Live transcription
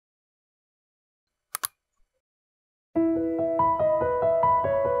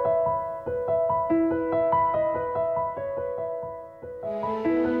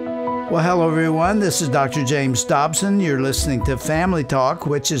Well, hello everyone. This is Dr. James Dobson. You're listening to Family Talk,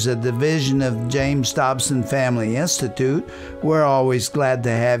 which is a division of James Dobson Family Institute. We're always glad to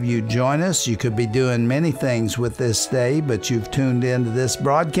have you join us. You could be doing many things with this day, but you've tuned into this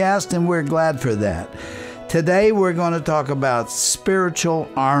broadcast, and we're glad for that. Today we're going to talk about spiritual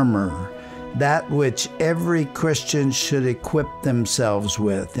armor, that which every Christian should equip themselves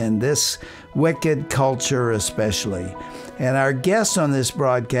with in this wicked culture especially. And our guest on this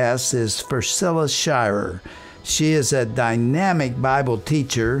broadcast is Priscilla Shirer. She is a dynamic Bible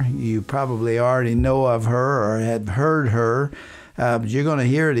teacher. You probably already know of her or have heard her. You're going to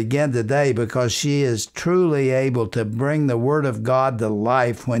hear it again today because she is truly able to bring the Word of God to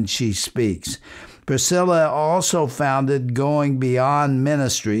life when she speaks. Priscilla also founded Going Beyond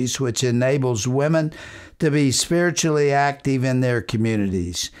Ministries, which enables women to be spiritually active in their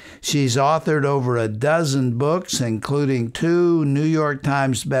communities. She's authored over a dozen books, including 2 New York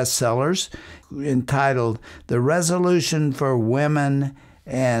Times bestsellers entitled The Resolution for Women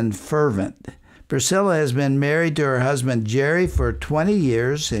and Fervent. Priscilla has been married to her husband Jerry for 20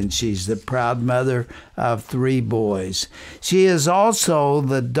 years, and she's the proud mother of 3 boys. She is also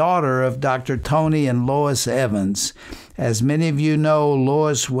the daughter of Dr. Tony and Lois Evans. As many of you know,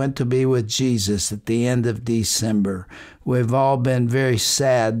 Lois went to be with Jesus at the end of December. We've all been very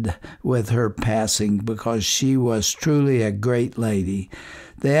sad with her passing because she was truly a great lady.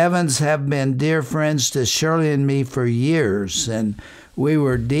 The Evans have been dear friends to Shirley and me for years, and we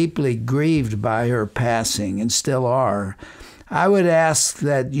were deeply grieved by her passing and still are. I would ask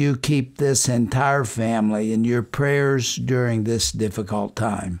that you keep this entire family in your prayers during this difficult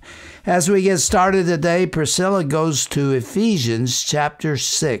time. As we get started today, Priscilla goes to Ephesians chapter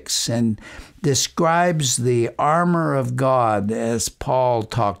 6 and describes the armor of God as Paul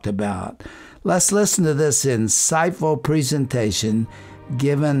talked about. Let's listen to this insightful presentation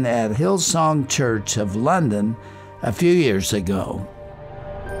given at Hillsong Church of London a few years ago.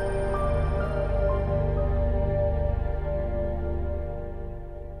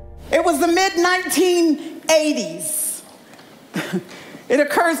 It was the mid-1980s. It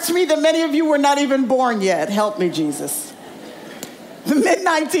occurs to me that many of you were not even born yet. Help me, Jesus. The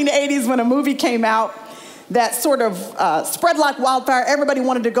mid-1980s, when a movie came out that sort of spread like wildfire. Everybody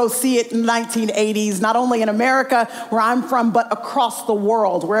wanted to go see it in the 1980s, not only in America, where I'm from, but across the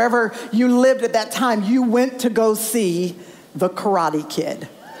world. Wherever you lived at that time, you went to go see The Karate Kid.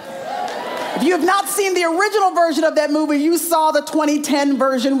 If you have not seen the original version of that movie, you saw the 2010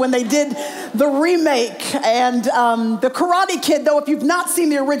 version when they did the remake. And the Karate Kid, though, if you've not seen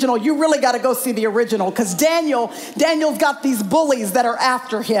the original, you really got to go see the original, because Daniel's got these bullies that are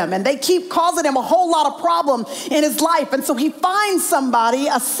after him, and they keep causing him a whole lot of problem in his life. And so he finds somebody,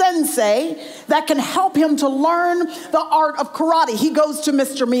 a sensei, that can help him to learn the art of karate. He goes to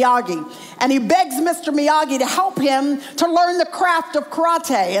Mr. Miyagi, and he begs Mr. Miyagi to help him to learn the craft of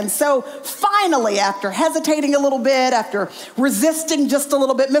karate. And so finally, after hesitating a little bit, after resisting just a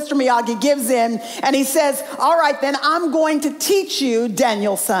little bit, Mr. Miyagi gives in, and he says, all right, then I'm going to teach you,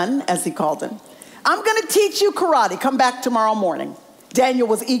 Daniel's son, as he called him. I'm going to teach you karate. Come back tomorrow morning. Daniel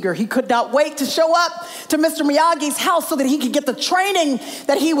was eager. He could not wait to show up to Mr. Miyagi's house so that he could get the training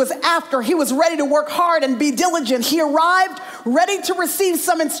that he was after. He was ready to work hard and be diligent. He arrived ready to receive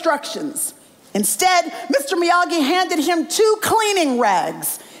some instructions. Instead, Mr. Miyagi handed him 2 cleaning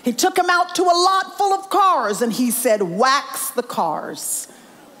rags. He took him out to a lot full of cars, and he said, wax the cars.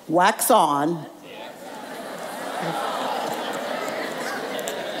 Wax on.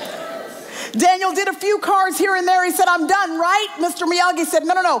 Daniel did a few cars here and there. He said, I'm done, right? Mr. Miyagi said,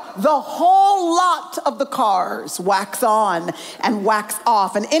 no. The whole lot of the cars, wax on and wax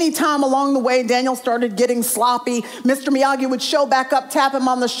off. And anytime along the way Daniel started getting sloppy, Mr. Miyagi would show back up, tap him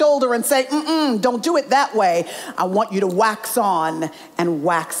on the shoulder and say, don't do it that way. I want you to wax on and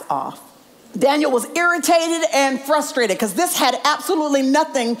wax off. Daniel was irritated and frustrated because this had absolutely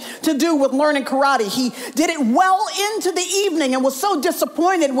nothing to do with learning karate. He did it well into the evening and was so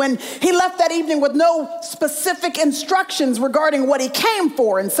disappointed when he left that evening with no specific instructions regarding what he came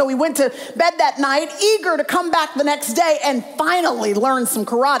for. And so he went to bed that night, eager to come back the next day and finally learn some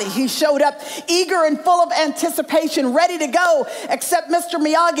karate. He showed up eager and full of anticipation, ready to go, except Mr.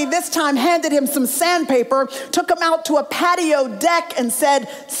 Miyagi this time handed him some sandpaper, took him out to a patio deck and said,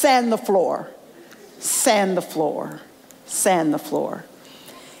 sand the floor. Sand the floor, sand the floor.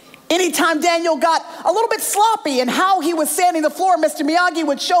 Anytime Daniel got a little bit sloppy in how he was sanding the floor, Mr. Miyagi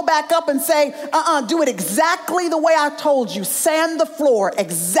would show back up and say, do it exactly the way I told you. Sand the floor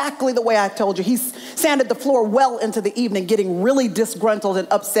exactly the way I told you. He sanded the floor well into the evening, getting really disgruntled and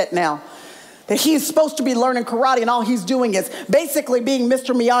upset now that he's supposed to be learning karate, and all he's doing is basically being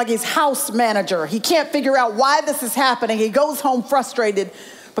Mr. Miyagi's house manager. He can't figure out why this is happening. He goes home frustrated,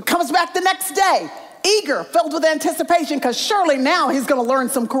 but comes back the next day, eager, filled with anticipation, because surely now he's going to learn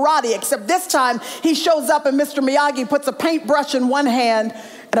some karate, except this time he shows up and Mr. Miyagi puts a paintbrush in one hand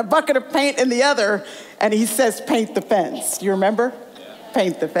and a bucket of paint in the other, and he says, paint the fence. Do you remember? Yeah.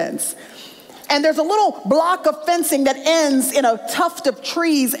 Paint the fence. And there's a little block of fencing that ends in a tuft of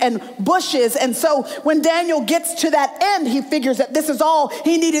trees and bushes. And so when Daniel gets to that end, he figures that this is all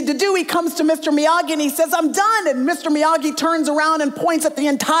he needed to do. He comes to Mr. Miyagi and he says, I'm done. And Mr. Miyagi turns around and points at the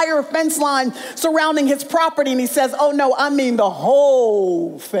entire fence line surrounding his property. And he says, oh no, I mean the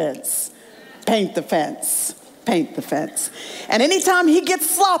whole fence. Paint the fence. Paint the fence. And anytime he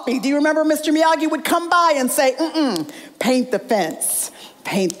gets sloppy, do you remember Mr. Miyagi would come by and say, paint the fence.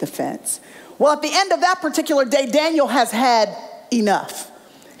 Paint the fence. Well, at the end of that particular day, Daniel has had enough.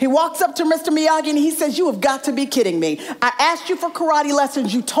 He walks up to Mr. Miyagi and he says, you have got to be kidding me. I asked you for karate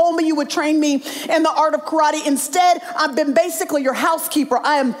lessons. You told me you would train me in the art of karate. Instead, I've been basically your housekeeper.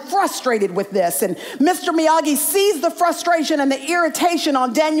 I am frustrated with this. And Mr. Miyagi sees the frustration and the irritation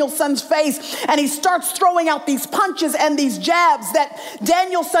on Daniel's son's face, and he starts throwing out these punches and these jabs that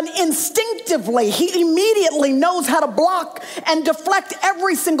Daniel's son instinctively, he immediately knows how to block and deflect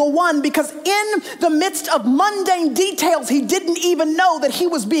every single one, because in the midst of mundane details, he didn't even know that he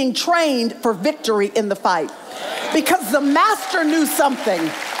was being trained for victory in the fight, because the master knew something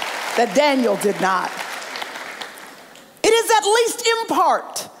that Daniel did not. It is at least in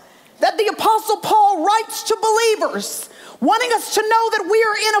part that the Apostle Paul writes to believers, wanting us to know that we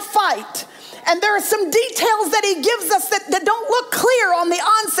are in a fight. And there are some details that he gives us that don't look clear on the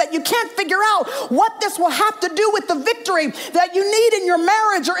onset. You can't figure out what this will have to do with the victory that you need in your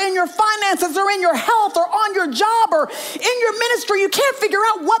marriage or in your finances or in your health or on your job or in your ministry. You can't figure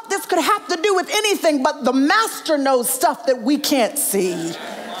out what this could have to do with anything, but the master knows stuff that we can't see.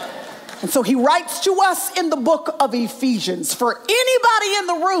 And so he writes to us in the book of Ephesians for anybody in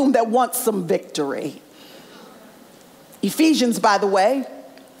the room that wants some victory. Ephesians, by the way,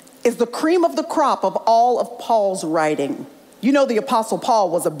 is the cream of the crop of all of Paul's writing. You know the Apostle Paul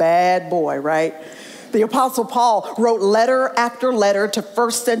was a bad boy, right? The Apostle Paul wrote letter after letter to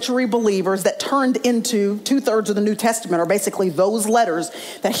first century believers that turned into 2/3 of the New Testament, or basically those letters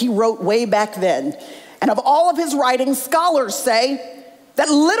that he wrote way back then. And of all of his writings, scholars say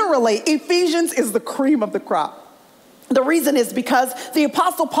that literally Ephesians is the cream of the crop. The reason is because the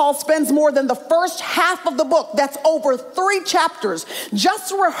Apostle Paul spends more than the first half of the book, that's over 3 chapters,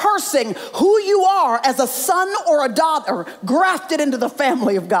 just rehearsing who you are as a son or a daughter grafted into the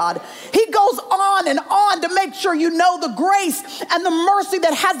family of God. He goes on and on to make sure you know the grace and the mercy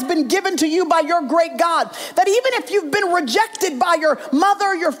that has been given to you by your great God. That even if you've been rejected by your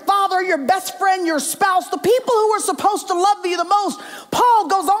mother, your father, your best friend, your spouse, the people who are supposed to love you the most, Paul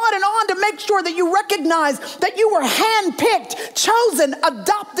goes on and on to make sure that you recognize that you were handpicked, chosen,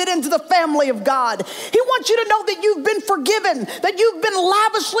 adopted into the family of God. He wants you to know that you've been forgiven, that you've been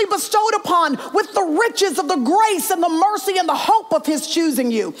lavishly bestowed upon with the riches of the grace and the mercy and the hope of his choosing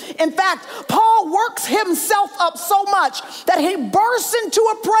you. In fact, Paul works himself up so much that he bursts into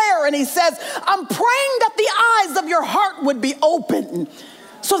a prayer and he says, I'm praying that the eyes of your heart would be open,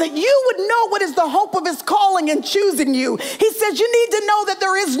 so that you would know what is the hope of his calling and choosing you. He says you need to know that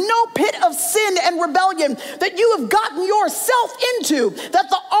there is no pit of sin and rebellion that you have gotten yourself into,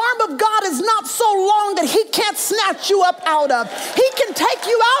 that the arm of God is not so long that he can't snatch you up out of. He can take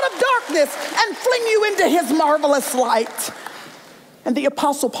you out of darkness and fling you into his marvelous light. And the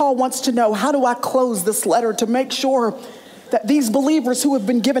Apostle Paul wants to know, how do I close this letter to make sure that these believers who have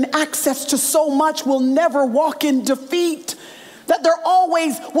been given access to so much will never walk in defeat, that they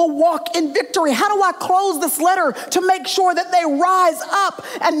always will walk in victory? How do I close this letter to make sure that they rise up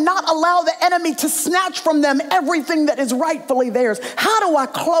and not allow the enemy to snatch from them everything that is rightfully theirs? How do I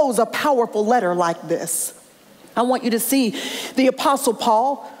close a powerful letter like this? I want you to see the Apostle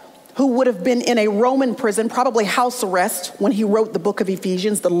Paul, who would have been in a Roman prison, probably house arrest, when he wrote the book of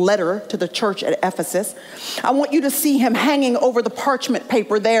Ephesians, the letter to the church at Ephesus. I want you to see him hanging over the parchment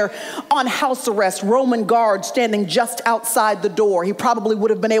paper there on house arrest, Roman guards standing just outside the door. He probably would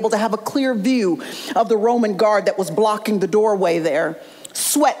have been able to have a clear view of the Roman guard that was blocking the doorway there.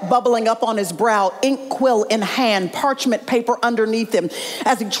 Sweat bubbling up on his brow, ink quill in hand, parchment paper underneath him,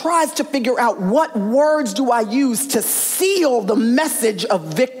 as he tries to figure out, what words do I use to seal the message of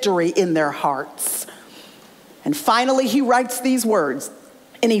victory in their hearts? And finally, he writes these words.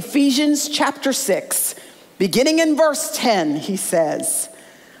 In Ephesians chapter 6, beginning in verse 10, he says,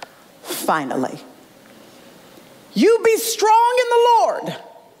 finally, you be strong in the Lord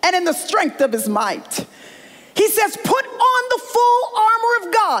and in the strength of his might. He says, put on the full armor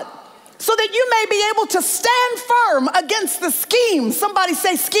of God so that you may be able to stand firm against the schemes. Somebody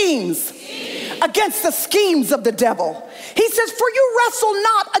say schemes. Against the schemes of the devil. He says, for you wrestle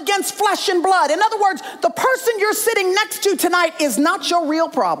not against flesh and blood. In other words, the person you're sitting next to tonight is not your real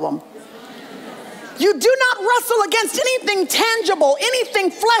problem. You do not wrestle against anything tangible,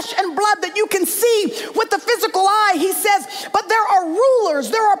 anything flesh and blood that you can see with the physical eye. He says, but there are rulers,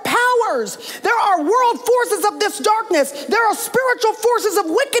 there are powers, there are world forces of this darkness, there are spiritual forces of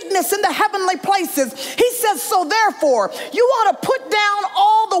wickedness in the heavenly places. He says, so therefore, you ought to put down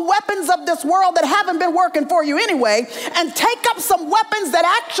all the weapons of this world that haven't been working for you anyway, and take up some weapons that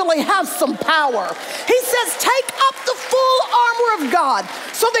actually have some power. He says, take up the full armor of God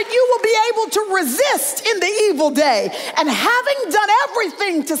so that you will be able to resist in the evil day, and having done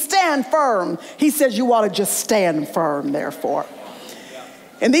everything to stand firm, he says you ought to just stand firm, therefore.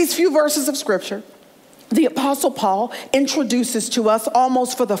 In these few verses of scripture, the Apostle Paul introduces to us,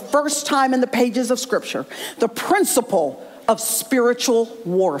 almost for the first time in the pages of scripture, the principle of spiritual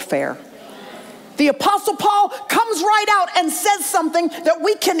warfare. The Apostle Paul comes right out and says something that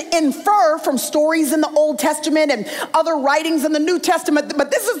we can infer from stories in the Old Testament and other writings in the New Testament.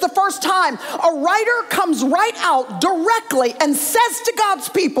 But this is the first time a writer comes right out directly and says to God's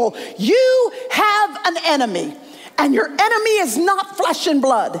people, you have an enemy, and your enemy is not flesh and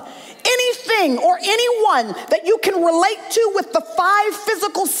blood. Anything or anyone that you can relate to with the 5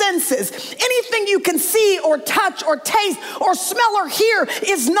 physical senses, anything you can see or touch or taste or smell or hear,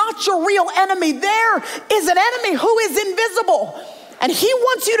 is not your real enemy. There is an enemy who is invisible. And he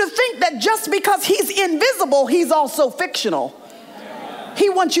wants you to think that just because he's invisible, he's also fictional. He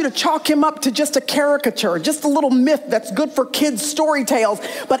wants you to chalk him up to just a caricature, just a little myth that's good for kids' story tales,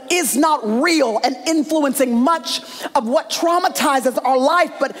 but is not real and influencing much of what traumatizes our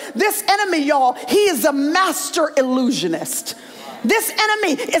life. But this enemy, y'all, he is a master illusionist. This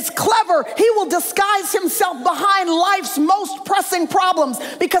enemy is clever. He will disguise himself behind life's most pressing problems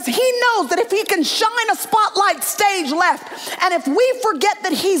because he knows that if he can shine a spotlight stage left, and if we forget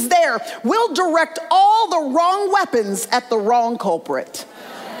that he's there, we'll direct all the wrong weapons at the wrong culprit.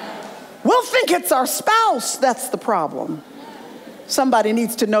 We'll think it's our spouse that's the problem. Somebody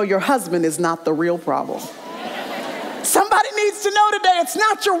needs to know your husband is not the real problem. Somebody needs to know today, it's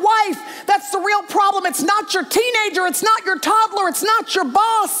not your wife that's the real problem. It's not your teenager. It's not your toddler. It's not your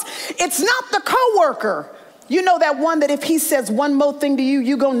boss. It's not the coworker. You know that one that if he says one more thing to you,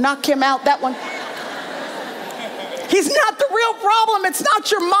 you go knock him out, that one? He's not the real problem. It's not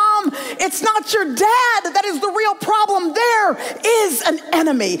your mom. It's not your dad that is the real problem. There is an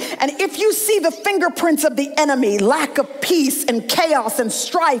enemy. And if you see the fingerprints of the enemy, lack of peace and chaos and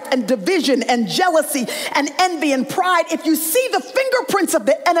strife and division and jealousy and envy and pride, if you see the fingerprints of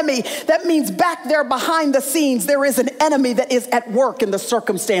the enemy, that means back there behind the scenes, there is an enemy that is at work in the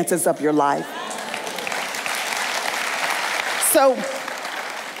circumstances of your life. So,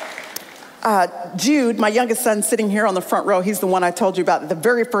 Jude, my youngest son, sitting here on the front row, he's the one I told you about the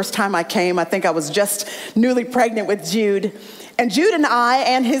very first time I came. I think I was just newly pregnant with Jude. And Jude and I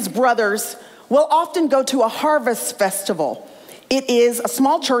and his brothers will often go to a harvest festival. It is a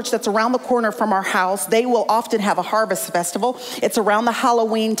small church that's around the corner from our house. They will often have a harvest festival. It's around the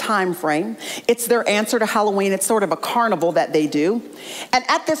Halloween time frame. It's their answer to Halloween. It's sort of a carnival that they do. And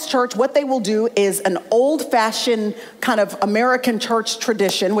at this church, what they will do is an old-fashioned kind of American church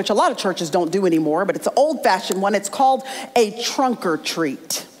tradition, which a lot of churches don't do anymore, but it's an old-fashioned one. It's called a trunk or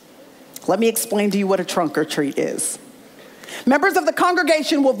treat. Let me explain to you what a trunk or treat is. Members of the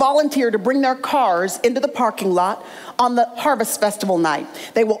congregation will volunteer to bring their cars into the parking lot on the harvest festival night.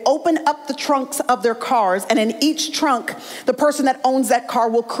 They will open up the trunks of their cars, and in each trunk, the person that owns that car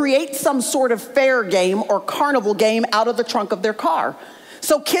will create some sort of fair game or carnival game out of the trunk of their car.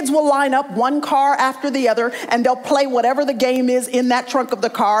 So kids will line up one car after the other, and they'll play whatever the game is in that trunk of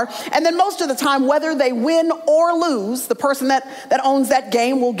the car. And then most of the time, whether they win or lose, the person that owns that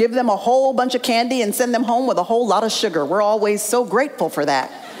game will give them a whole bunch of candy and send them home with a whole lot of sugar. We're always so grateful for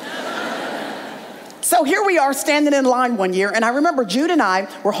that. So here we are standing in line one year, and I remember Jude and I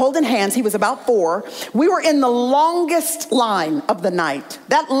were holding hands. He was about 4. We were in the longest line of the night.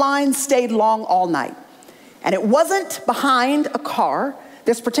 That line stayed long all night. And it wasn't behind a car.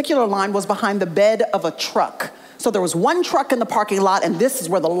 This particular line was behind the bed of a truck. So there was one truck in the parking lot, and this is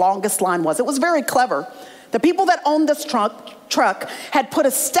where the longest line was. It was very clever. The people that owned this truck had put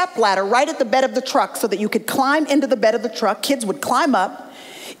a step ladder right at the bed of the truck so that you could climb into the bed of the truck. Kids would climb up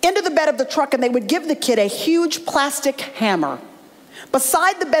into the bed of the truck, and they would give the kid a huge plastic hammer.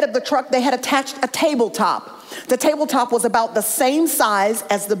 Beside the bed of the truck, they had attached a tabletop. The tabletop was about the same size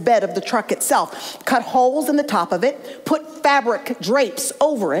as the bed of the truck itself. Cut holes in the top of it, put fabric drapes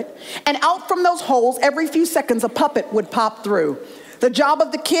over it, and out from those holes, every few seconds, a puppet would pop through. The job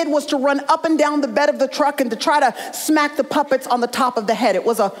of the kid was to run up and down the bed of the truck and to try to smack the puppets on the top of the head. It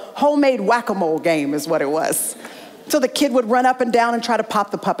was a homemade whack-a-mole game is what it was. So the kid would run up and down and try to pop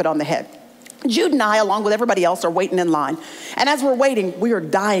the puppet on the head. Jude and I, along with everybody else, are waiting in line. And as we're waiting, we are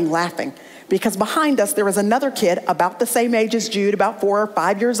dying laughing because behind us there is another kid about the same age as Jude, about 4 or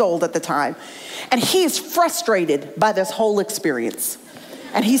 5 years old at the time. And he is frustrated by this whole experience.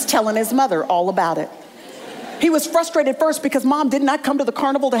 And he's telling his mother all about it. He was frustrated first because Mom did not come to the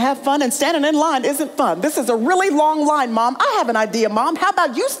carnival to have fun, and standing in line isn't fun. This is a really long line, Mom. I have an idea, Mom. How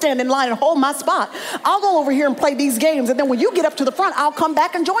about you stand in line and hold my spot? I'll go over here and play these games, and then when you get up to the front, I'll come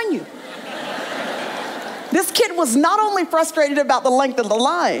back and join you. This kid was not only frustrated about the length of the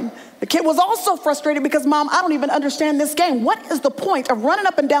line, the kid was also frustrated because, Mom, I don't even understand this game. What is the point of running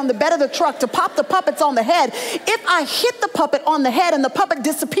up and down the bed of the truck to pop the puppets on the head if I hit the puppet on the head and the puppet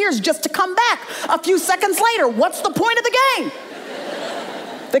disappears just to come back a few seconds later? What's the point of the game?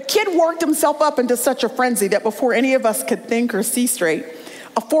 The kid worked himself up into such a frenzy that before any of us could think or see straight,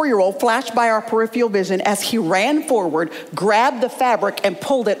 a 4-year-old flashed by our peripheral vision as he ran forward, grabbed the fabric, and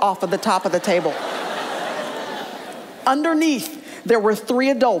pulled it off of the top of the table. Underneath, there were 3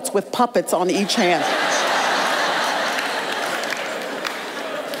 adults with puppets on each hand.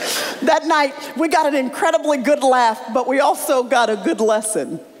 That night, we got an incredibly good laugh, but we also got a good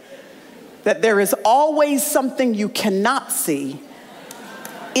lesson that there is always something you cannot see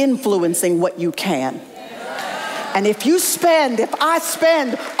influencing what you can. And if I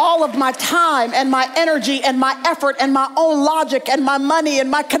spend all of my time and my energy and my effort and my own logic and my money and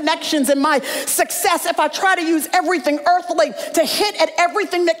my connections and my success, if I try to use everything earthly to hit at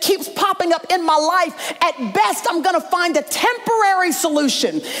everything that keeps popping up in my life, at best I'm gonna find a temporary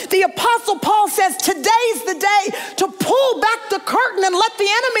solution. The Apostle Paul says today's the day to pull back the curtain and let the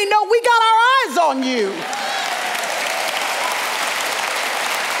enemy know we got our eyes on you.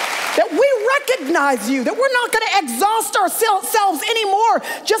 That we recognize you, that we're not going to exhaust ourselves anymore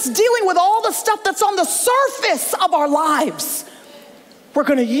just dealing with all the stuff that's on the surface of our lives. We're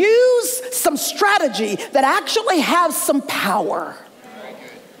going to use some strategy that actually has some power.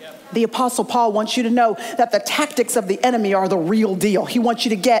 The Apostle Paul wants you to know that the tactics of the enemy are the real deal. He wants you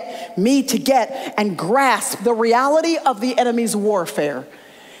to get and grasp the reality of the enemy's warfare.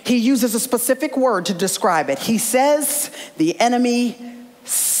 He uses a specific word to describe it. He says the enemy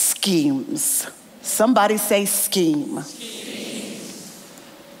schemes. Somebody say scheme.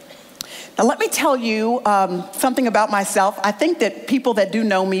 Now let me tell you something about myself. I think that people that do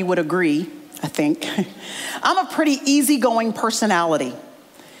know me would agree, I think. I'm a pretty easygoing personality.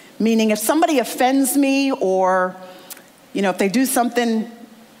 Meaning if somebody offends me or, if they do something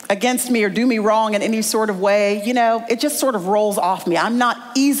against me or do me wrong in any sort of way, it just sort of rolls off me. I'm not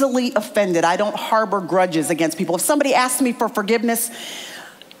easily offended. I don't harbor grudges against people. If somebody asks me for forgiveness,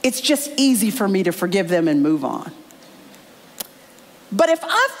 it's just easy for me to forgive them and move on. But if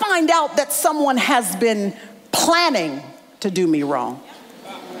I find out that someone has been planning to do me wrong,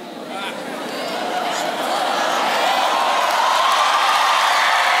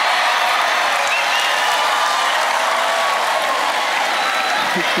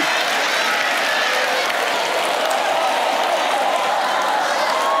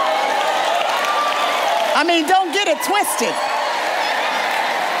 don't get it twisted.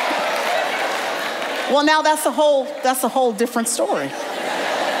 Well, now that's a whole different story.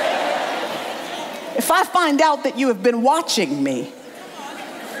 If I find out that you have been watching me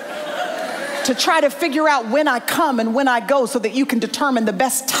to try to figure out when I come and when I go so that you can determine the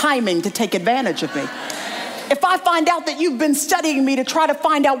best timing to take advantage of me. If I find out that you've been studying me to try to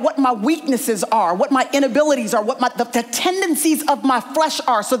find out what my weaknesses are, what my inabilities are, what the tendencies of my flesh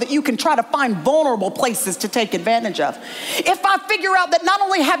are so that you can try to find vulnerable places to take advantage of. If I figure out that not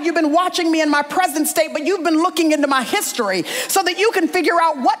only have you been watching me in my present state, but you've been looking into my history so that you can figure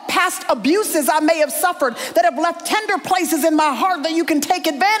out what past abuses I may have suffered that have left tender places in my heart that you can take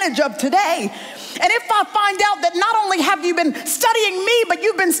advantage of today. And if I find out that not only have you been studying me, but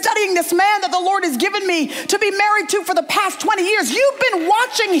you've been studying this man that the Lord has given me to be married to for the past 20 years, you've been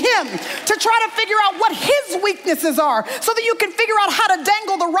watching him to try to figure out what his weaknesses are so that you can figure out how to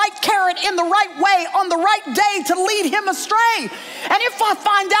dangle the right carrot in the right way on the right day to lead him astray. And if I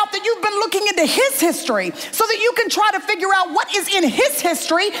find out that you've been looking into his history so that you can try to figure out what is in his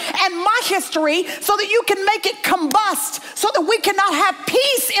history and my history so that you can make it combust so that we cannot have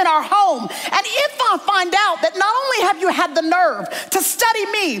peace in our home. And if I find out that not only have you had the nerve to study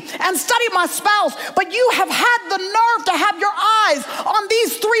me and study my spouse, but you have have had the nerve to have your eyes on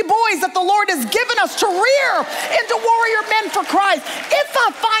these three boys that the Lord has given us to rear into warrior men for Christ. If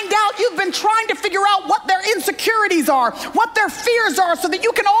I find out you've been trying to figure out what their insecurities are, what their fears are, so that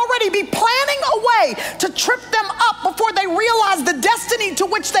you can already be planning a way to trip them up before they realize the destiny to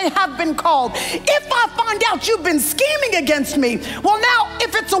which they have been called. If I find out you've been scheming against me, well, now,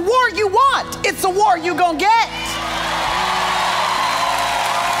 if it's a war you want, it's a war you're gonna get.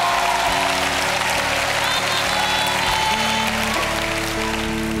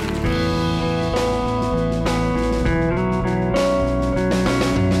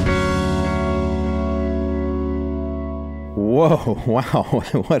 Whoa, wow,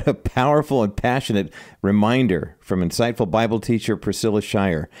 what a powerful and passionate reminder from insightful Bible teacher Priscilla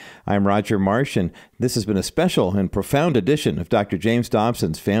Shirer. I'm Roger Marsh, and this has been a special and profound edition of Dr. James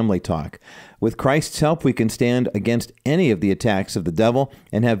Dobson's Family Talk. With Christ's help, we can stand against any of the attacks of the devil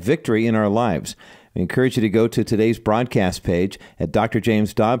and have victory in our lives. I encourage you to go to today's broadcast page at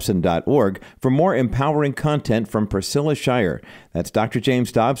drjamesdobson.org for more empowering content from Priscilla Shirer. That's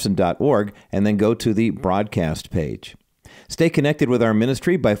drjamesdobson.org, and then go to the broadcast page. Stay connected with our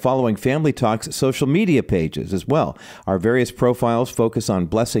ministry by following Family Talk's social media pages as well. Our various profiles focus on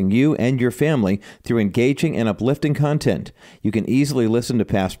blessing you and your family through engaging and uplifting content. You can easily listen to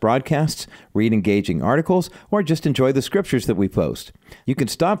past broadcasts, read engaging articles, or just enjoy the scriptures that we post. You can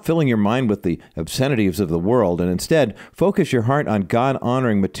stop filling your mind with the obscenities of the world and instead focus your heart on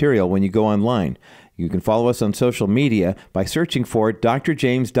God-honoring material when you go online. You can follow us on social media by searching for Dr.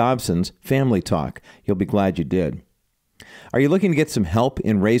 James Dobson's Family Talk. You'll be glad you did. Are you looking to get some help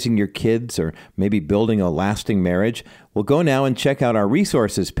in raising your kids or maybe building a lasting marriage? Well, go now and check out our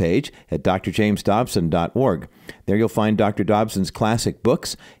resources page at drjamesdobson.org. There you'll find Dr. Dobson's classic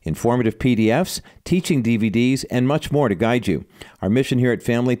books, informative PDFs, teaching DVDs, and much more to guide you. Our mission here at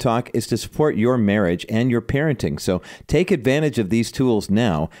Family Talk is to support your marriage and your parenting, so take advantage of these tools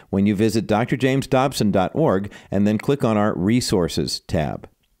now when you visit drjamesdobson.org and then click on our Resources tab.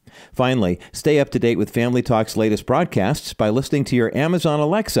 Finally, stay up to date with Family Talk's latest broadcasts by listening to your Amazon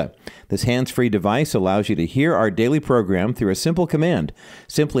Alexa. This hands-free device allows you to hear our daily program through a simple command.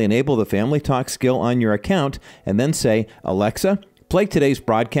 Simply enable the Family Talk skill on your account and then say, "Alexa, play today's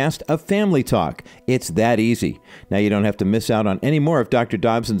broadcast of Family Talk." It's that easy. Now you don't have to miss out on any more of Dr.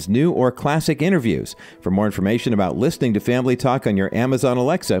 Dobson's new or classic interviews. For more information about listening to Family Talk on your Amazon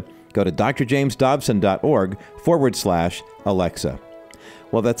Alexa, go to drjamesdobson.org/Alexa.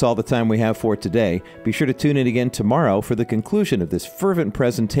 Well, that's all the time we have for today. Be sure to tune in again tomorrow for the conclusion of this fervent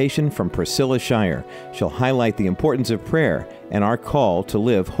presentation from Priscilla Shirer. She'll highlight the importance of prayer and our call to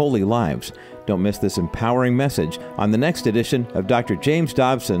live holy lives. Don't miss this empowering message on the next edition of Dr. James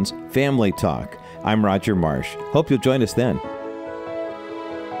Dobson's Family Talk. I'm Roger Marsh. Hope you'll join us then.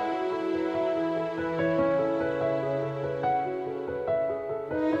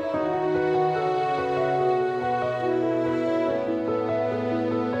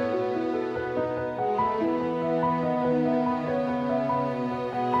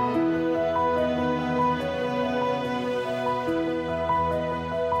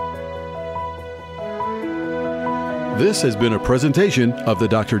 This has been a presentation of the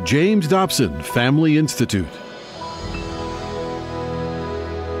Dr. James Dobson Family Institute.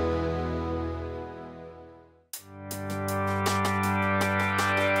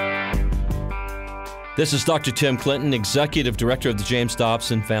 This is Dr. Tim Clinton, Executive Director of the James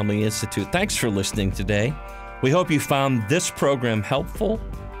Dobson Family Institute. Thanks for listening today. We hope you found this program helpful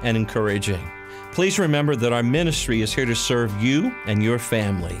and encouraging. Please remember that our ministry is here to serve you and your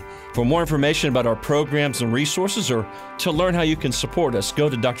family. For more information about our programs and resources or to learn how you can support us, go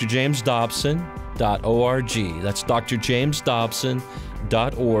to drjamesdobson.org. That's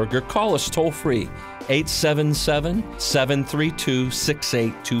drjamesdobson.org, or call us toll-free,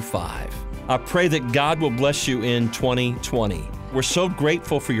 877-732-6825. I pray that God will bless you in 2020. We're so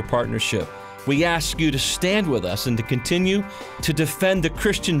grateful for your partnership. We ask you to stand with us and to continue to defend the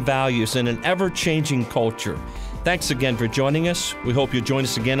Christian values in an ever-changing culture. Thanks again for joining us. We hope you'll join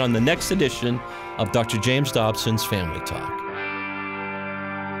us again on the next edition of Dr. James Dobson's Family Talk.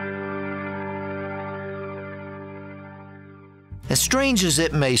 As strange as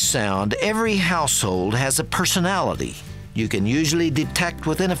it may sound, every household has a personality. You can usually detect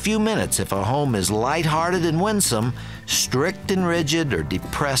within a few minutes if a home is lighthearted and winsome, strict and rigid, or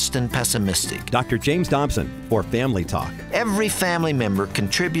depressed and pessimistic. Dr. James Dobson for Family Talk. Every family member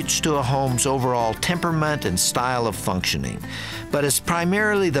contributes to a home's overall temperament and style of functioning, but it's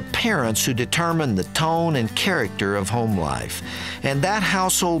primarily the parents who determine the tone and character of home life. And that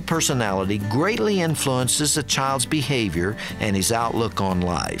household personality greatly influences a child's behavior and his outlook on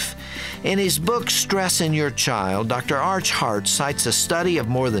life. In his book, Stress in Your Child, Dr. Arch Hart cites a study of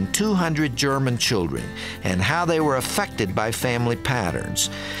more than 200 German children and how they were affected by family patterns.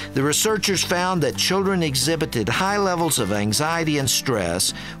 The researchers found that children exhibited high levels of anxiety and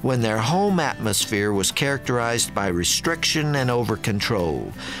stress when their home atmosphere was characterized by restriction and over-control,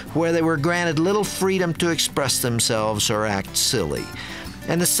 where they were granted little freedom to express themselves or act silly.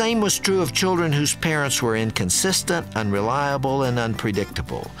 And the same was true of children whose parents were inconsistent, unreliable, and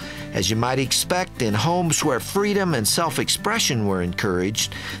unpredictable. As you might expect, in homes where freedom and self-expression were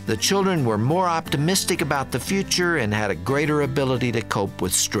encouraged, the children were more optimistic about the future and had a greater ability to cope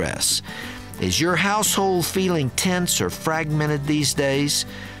with stress. Is your household feeling tense or fragmented these days?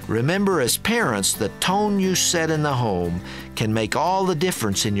 Remember, as parents, the tone you set in the home can make all the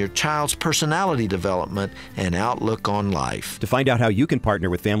difference in your child's personality development and outlook on life. To find out how you can partner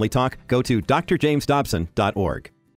with Family Talk, go to drjamesdobson.org.